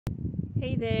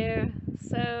Hey there.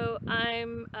 So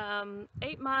I'm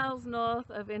 8 miles north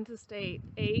of Interstate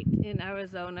 8 in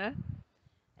Arizona,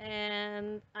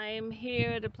 and I am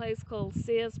here at a place called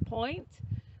Sears Point,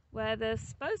 where there's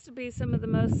supposed to be some of the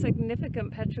most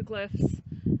significant petroglyphs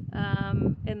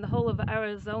in the whole of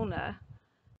Arizona.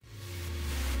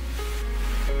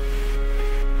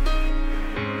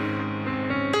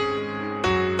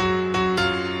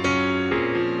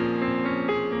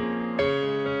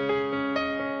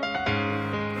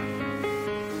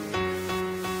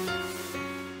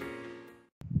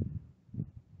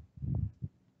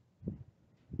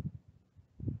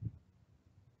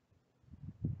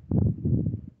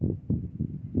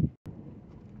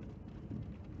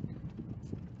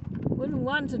 Wouldn't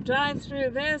want to drive through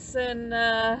this in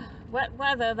wet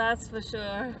weather, that's for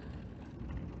sure.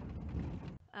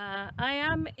 I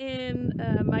am in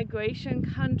migration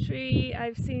country.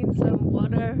 I've seen some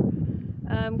water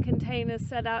containers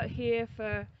set out here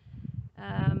for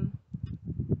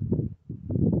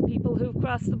people who've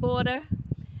crossed the border.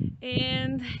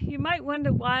 And you might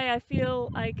wonder why I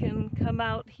feel I can come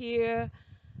out here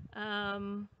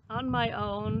on my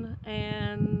own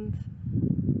and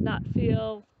not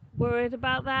feel worried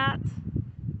about that.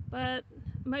 But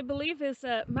my belief is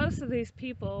that most of these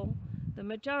people, the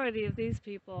majority of these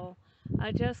people,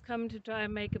 are just come to try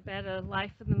and make a better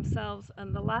life for themselves,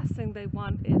 and the last thing they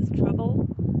want is trouble.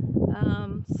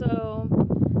 So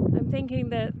I'm thinking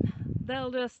that they'll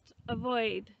just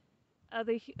avoid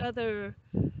other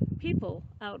people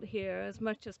out here as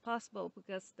much as possible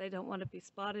because they don't want to be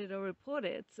spotted or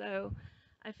reported. So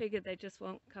I figured they just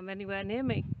won't come anywhere near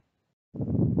me.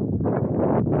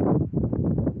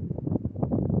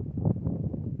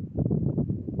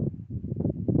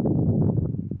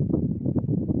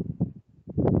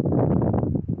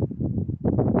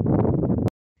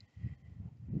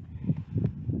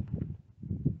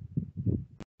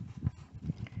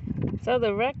 So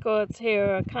the records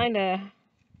here are kind of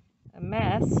a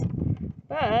mess,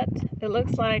 but it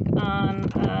looks like on,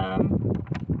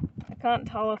 I can't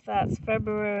tell if that's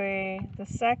February the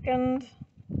 2nd,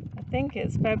 I think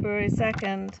it's February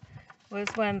 2nd was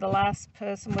when the last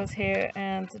person was here,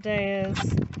 and today is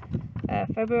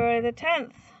February the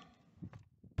 10th.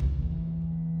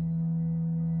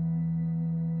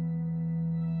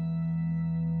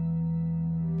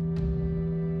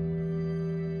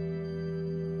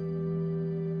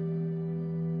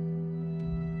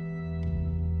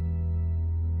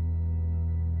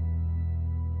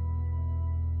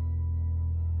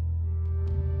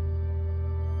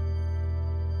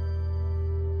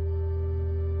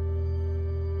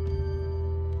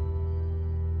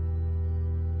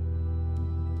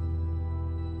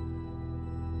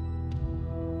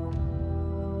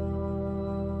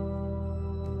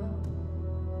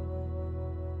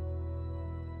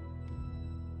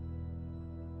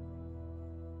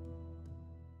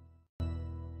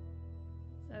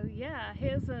 So yeah,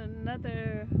 here's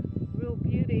another real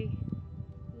beauty.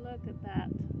 Look at that.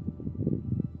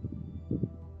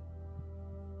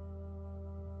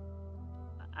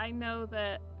 I know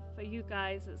that for you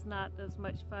guys it's not as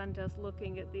much fun just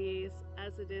looking at these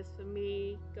as it is for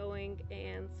me going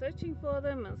and searching for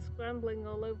them and scrambling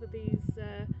all over these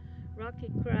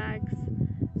rocky crags.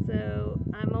 So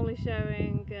I'm only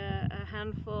showing a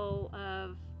handful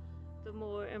of the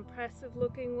more impressive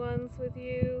looking ones with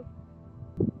you.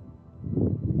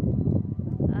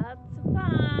 Lots of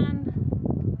fun!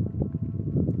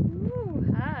 Ooh,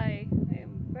 hi! I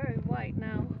am very white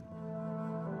now.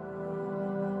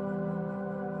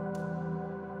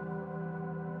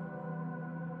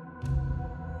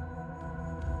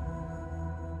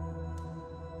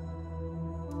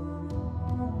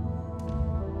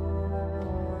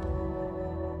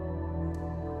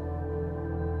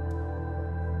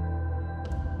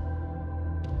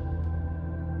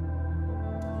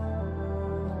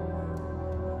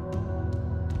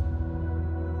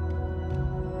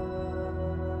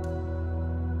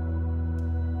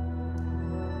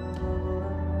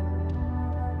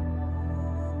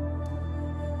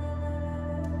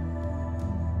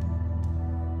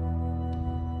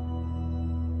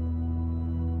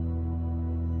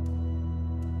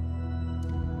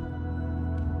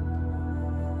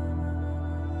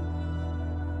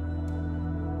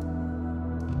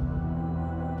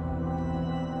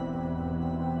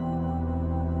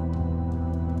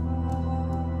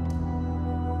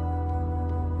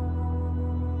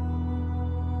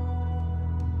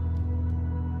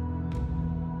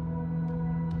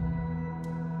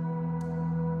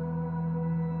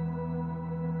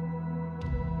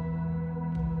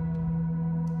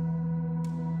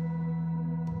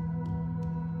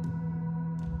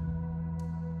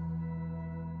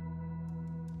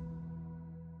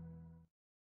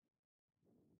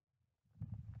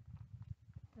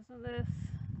 Isn't this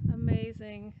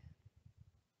amazing?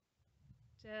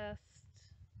 Just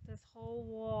this whole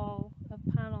wall of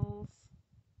panels.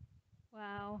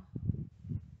 Wow.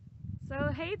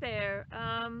 So hey there.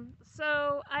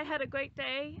 So I had a great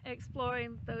day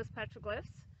exploring those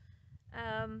petroglyphs.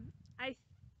 I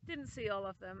didn't see all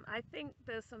of them. I think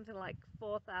there's something like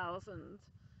 4,000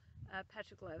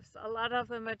 petroglyphs. A lot of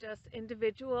them are just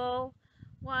individual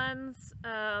ones,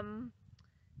 and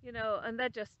they're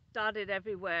just dotted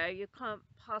everywhere. You can't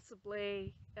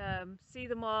possibly see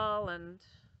them all and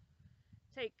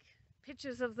take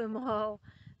pictures of them all.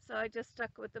 So I just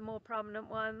stuck with the more prominent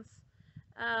ones.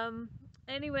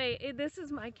 Anyway, this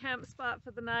is my camp spot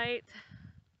for the night.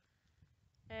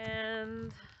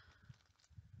 And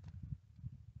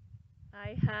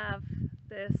I have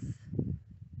this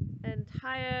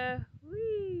entire,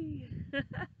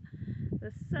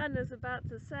 the sun is about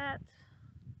to set.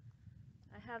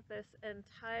 I have this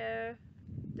entire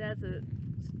desert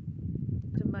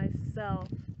to myself.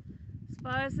 As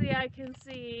far as the eye can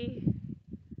see,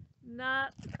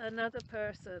 not another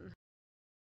person.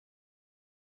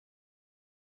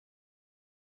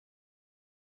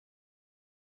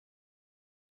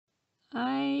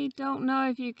 I don't know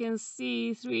if you can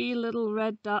see 3 little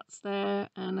red dots there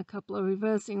and a couple of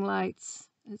reversing lights.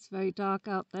 It's very dark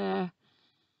out there.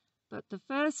 But the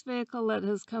first vehicle that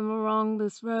has come along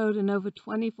this road in over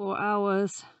 24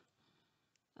 hours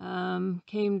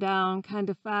came down kind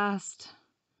of fast.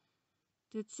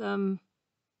 Did some,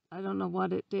 I don't know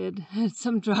what it did,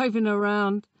 some driving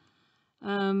around.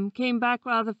 Came back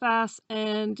rather fast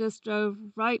and just drove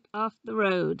right off the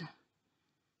road.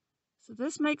 So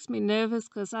this makes me nervous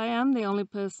because I am the only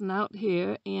person out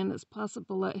here, and it's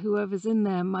possible that whoever's in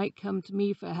there might come to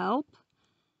me for help.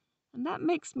 And that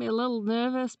makes me a little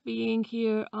nervous being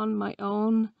here on my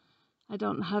own. I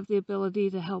don't have the ability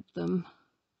to help them.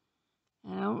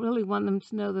 And I don't really want them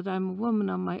to know that I'm a woman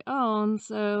on my own,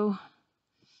 so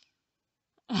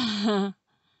I'm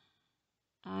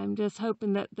just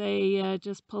hoping that they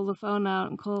just pull the phone out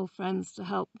and call friends to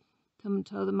help come and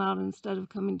tow them out instead of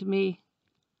coming to me.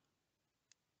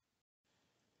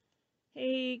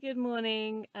 Hey, good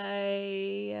morning.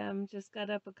 I just got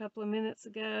up a couple of minutes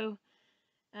ago.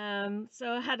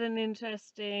 So I had an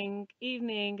interesting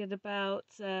evening at about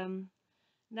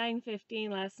 9:15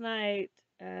 last night.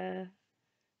 The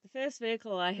first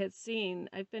vehicle I had seen,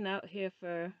 I've been out here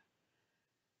for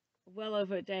well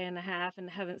over a day and a half and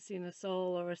haven't seen a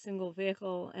soul or a single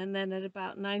vehicle. And then at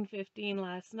about 9:15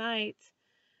 last night,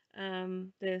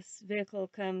 this vehicle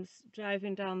comes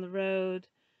driving down the road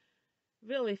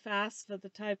really fast for the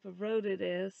type of road it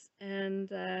is,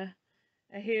 and I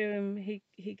hear him,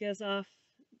 he goes off,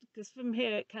 because from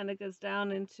here it kind of goes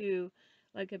down into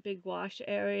like a big wash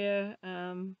area.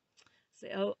 It's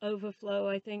the overflow,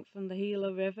 I think, from the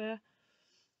Gila River.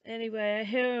 Anyway, I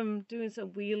hear him doing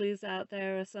some wheelies out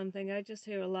there or something. I just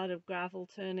hear a lot of gravel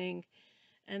turning,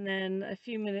 and then a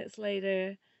few minutes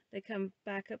later they come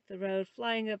back up the road,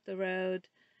 flying up the road,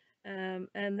 and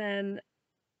then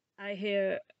I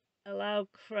hear a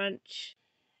loud crunch.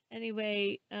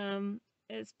 Anyway,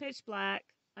 it's pitch black.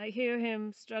 I hear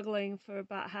him struggling for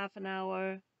about half an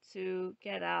hour to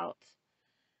get out,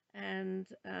 and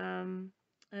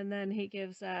then he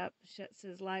gives up, shuts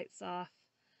his lights off,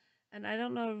 and I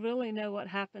don't really know what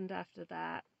happened after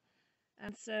that.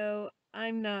 And so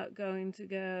I'm not going to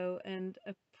go and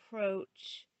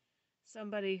approach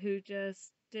somebody who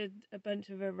just did a bunch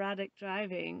of erratic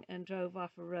driving and drove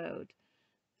off a road.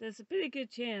 There's a pretty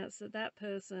good chance that that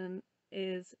person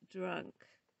is drunk,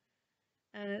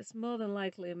 and it's more than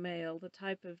likely a male. The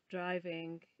type of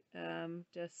driving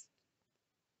just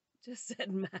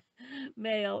said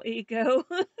male ego.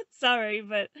 Sorry,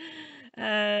 but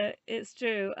it's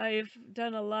true. I've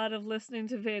done a lot of listening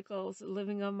to vehicles,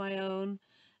 living on my own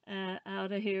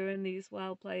out of here in these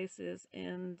wild places,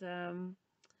 and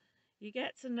you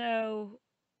get to know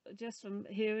just from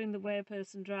hearing the way a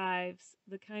person drives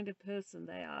the kind of person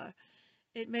they are.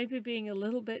 It may be being a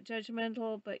little bit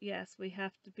judgmental, but yes, we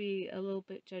have to be a little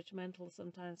bit judgmental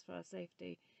sometimes for our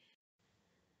safety.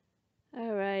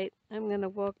 All right, I'm gonna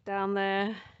walk down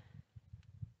there.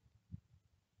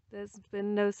 There's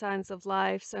been no signs of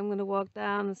life, so I'm gonna walk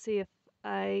down and see if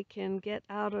I can get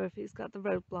out or if he's got the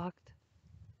road blocked.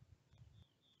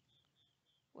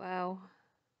 Wow.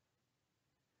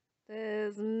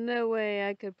 There's no way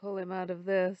I could pull him out of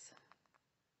this.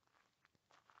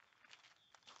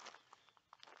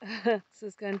 This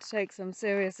is going to take some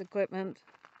serious equipment.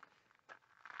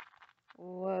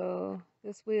 Whoa,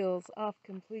 this wheel's off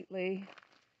completely.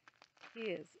 He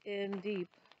is in deep.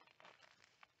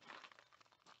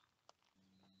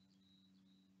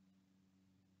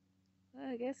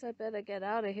 I guess I better get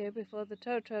out of here before the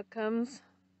tow truck comes.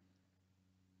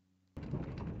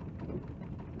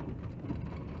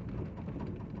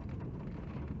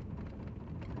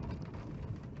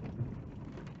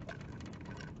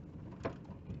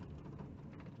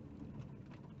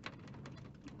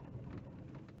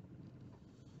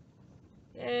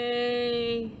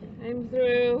 Yay, I'm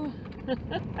through.